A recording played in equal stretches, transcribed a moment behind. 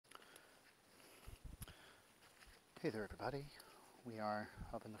Hey there everybody, we are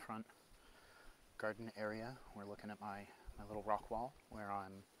up in the front garden area. We're looking at my little rock wall where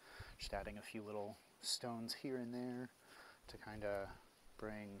I'm just adding a few little stones here and there to kind of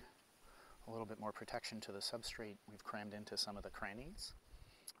bring a little bit more protection to the substrate we've crammed into some of the crannies,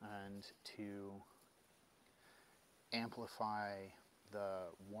 and to amplify the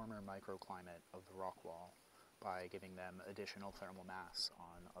warmer microclimate of the rock wall by giving them additional thermal mass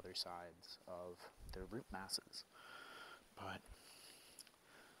on other sides of their root masses. But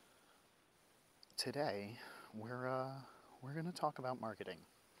today we're going to talk about marketing.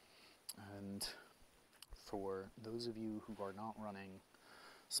 And for those of you who are not running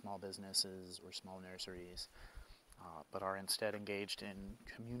small businesses or small nurseries, but are instead engaged in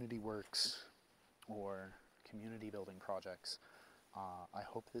community works or community building projects, I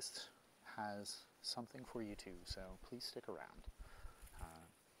hope this has something for you too, so please stick around.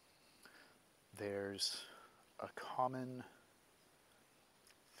 There's a common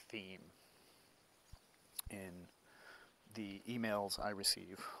theme in the emails I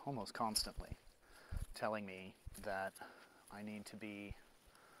receive almost constantly telling me that I need to be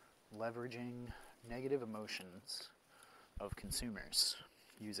leveraging negative emotions of consumers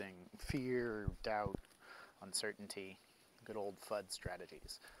using fear, doubt, uncertainty, good old FUD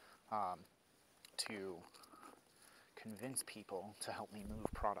strategies, to convince people to help me move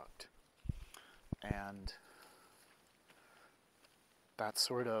product. And that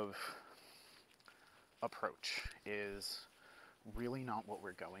sort of approach is really not what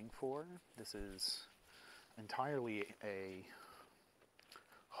we're going for. This is entirely a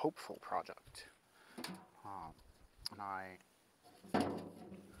hopeful project. And I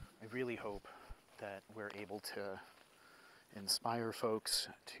really hope that we're able to inspire folks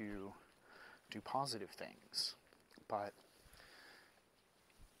to do positive things. But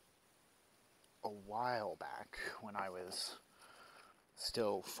a while back, when I was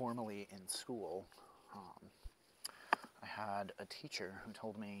still formally in school, I had a teacher who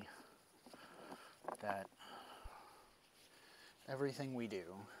told me that everything we do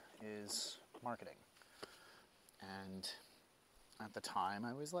is marketing. And at the time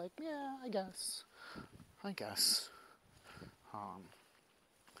I was like, yeah, I guess.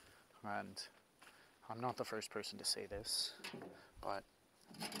 And I'm not the first person to say this, but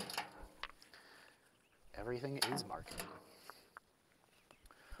everything is marketing.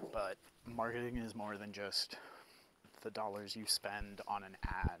 But marketing is more than just the dollars you spend on an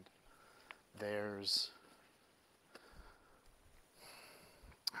ad. There's,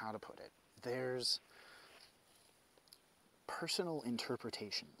 how to put it, there's personal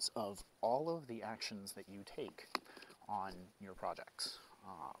interpretations of all of the actions that you take on your projects,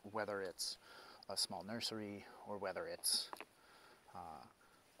 whether it's a small nursery or whether it's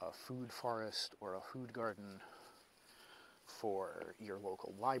a food forest or a food garden for your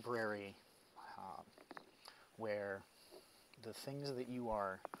local library, where the things that you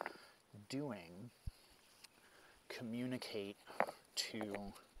are doing communicate to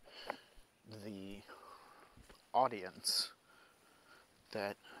the audience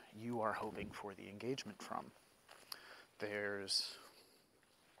that you are hoping for the engagement from. There's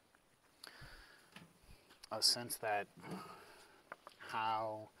a sense that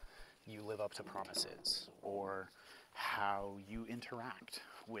how you live up to promises, or how you interact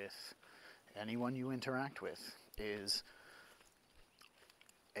with anyone you interact with, is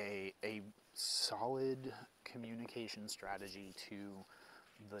a solid communication strategy to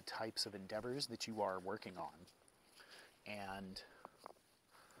the types of endeavors that you are working on. And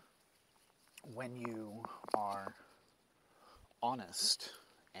when you are honest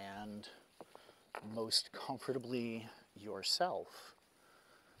and most comfortably yourself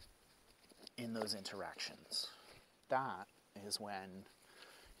in those interactions, that is when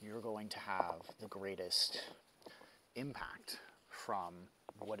you're going to have the greatest impact from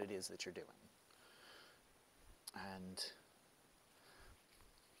what it is that you're doing. And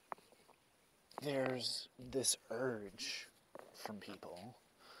there's this urge from people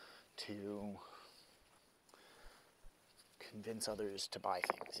to convince others to buy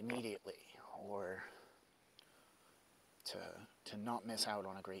things immediately, or to not miss out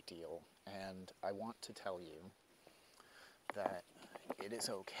on a great deal. And I want to tell you that it is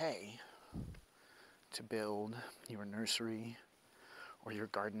okay to build your nursery or your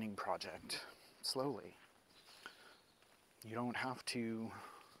gardening project slowly. You don't have to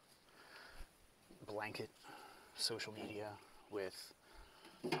blanket social media with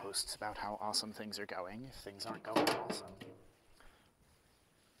posts about how awesome things are going if things aren't going awesome.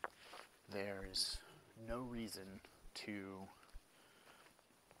 There's no reason to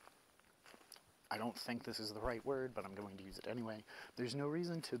I don't think this is the right word, but I'm going to use it anyway. There's no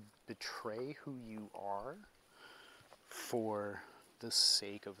reason to betray who you are for the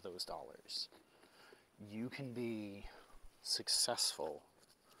sake of those dollars. You can be successful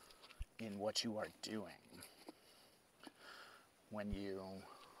in what you are doing when you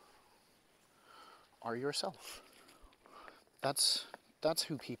are yourself. That's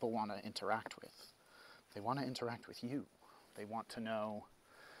who people want to interact with. They want to interact with you. They want to know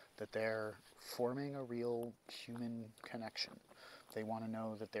that they're forming a real human connection. They want to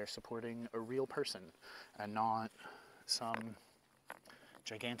know that they're supporting a real person and not some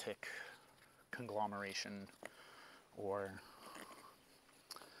gigantic conglomeration or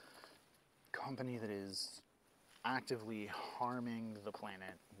company that is actively harming the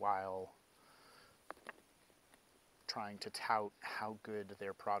planet while trying to tout how good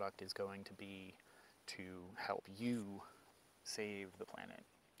their product is going to be to help you save the planet,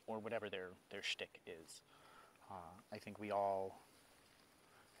 or whatever their shtick is. I think we all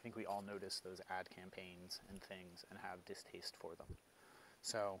notice those ad campaigns and things and have distaste for them.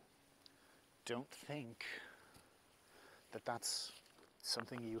 So don't think that that's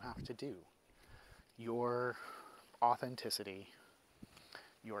something you have to do. Your authenticity,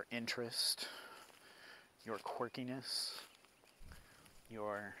 your interest, your quirkiness,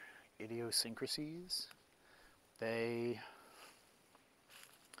 your idiosyncrasies, they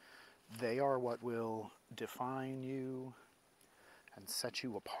are what will define you and set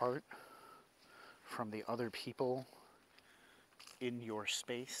you apart from the other people in your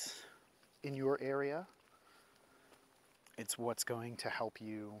space, in your area. It's what's going to help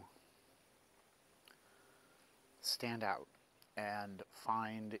you stand out and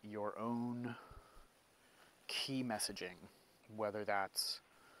find your own key messaging, whether that's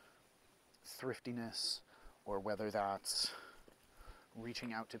thriftiness or whether that's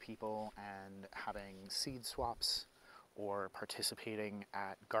reaching out to people and having seed swaps or participating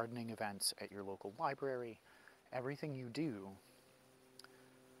at gardening events at your local library. Everything you do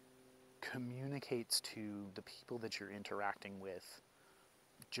communicates to the people that you're interacting with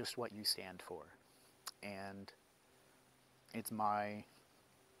just what you stand for. And it's my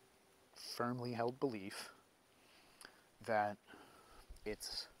firmly held belief that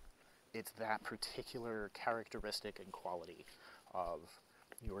it's that particular characteristic and quality of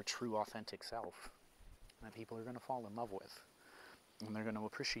your true authentic self that people are going to fall in love with, and they're going to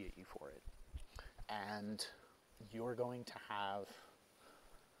appreciate you for it. And you're going to have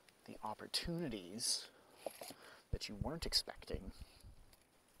the opportunities that you weren't expecting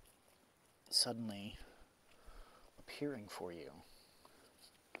suddenly appearing for you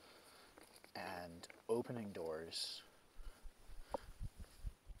and opening doors.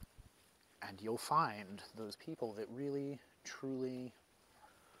 And you'll find those people that really, truly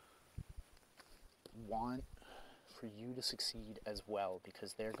want for you to succeed as well,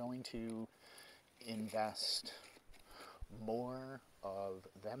 because they're going to invest more of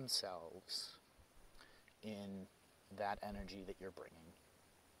themselves in that energy that you're bringing.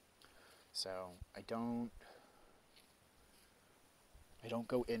 So I don't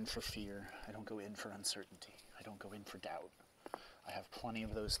go in for fear. I don't go in for uncertainty. I don't go in for doubt. I have plenty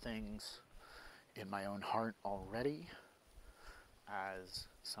of those things in my own heart already, as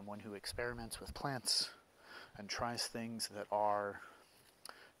someone who experiments with plants and tries things that are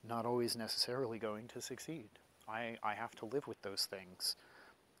not always necessarily going to succeed. I have to live with those things,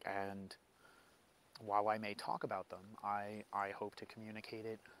 and while I may talk about them, I hope to communicate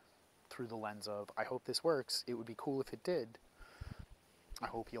it through the lens of, I hope this works, it would be cool if it did. I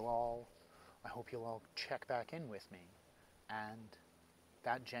hope you'll all check back in with me, and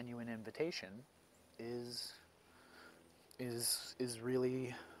that genuine invitation is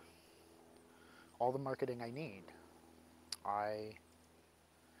really all the marketing I need. I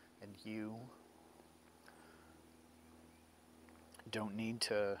and you don't need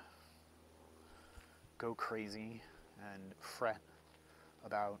to go crazy and fret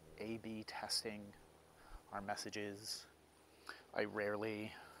about A/B testing our messages. I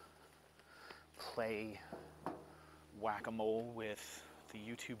rarely play whack-a-mole with the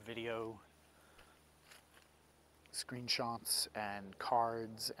YouTube video screenshots and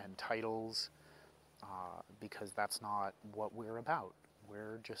cards and titles, because that's not what we're about.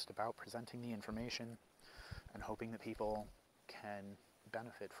 We're just about presenting the information and hoping that people can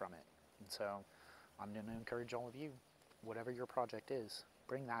benefit from it. And so I'm going to encourage all of you, whatever your project is,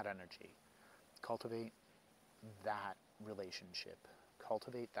 bring that energy. Cultivate that relationship.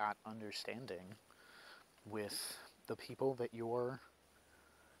 Cultivate that understanding with the people that you're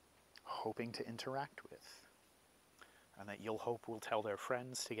hoping to interact with. and that you'll hope will tell their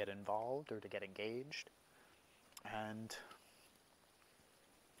friends to get involved or to get engaged, and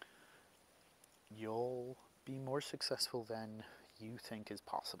you'll be more successful than you think is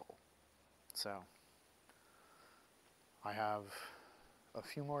possible. So I have a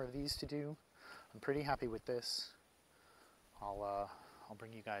few more of these to do. I'm pretty happy with this. I'll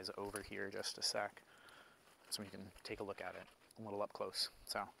bring you guys over here just a sec so we can take a look at it a little up close.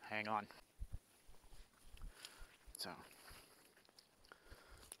 So hang on. So,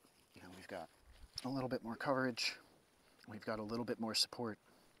 you know, we've got a little bit more coverage. We've got a little bit more support.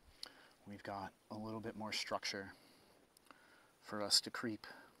 We've got a little bit more structure for us to creep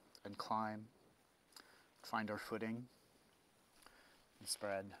and climb, find our footing, and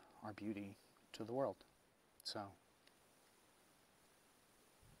spread our beauty to the world. So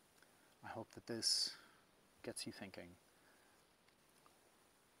I hope that this gets you thinking.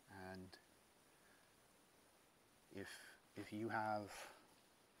 And if you have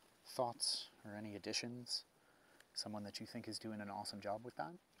thoughts or any additions, someone that you think is doing an awesome job with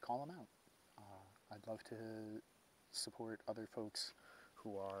that, call them out. I'd love to support other folks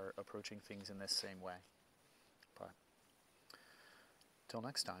who are approaching things in this same way. But till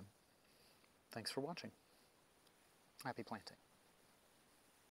next time, thanks for watching. Happy planting.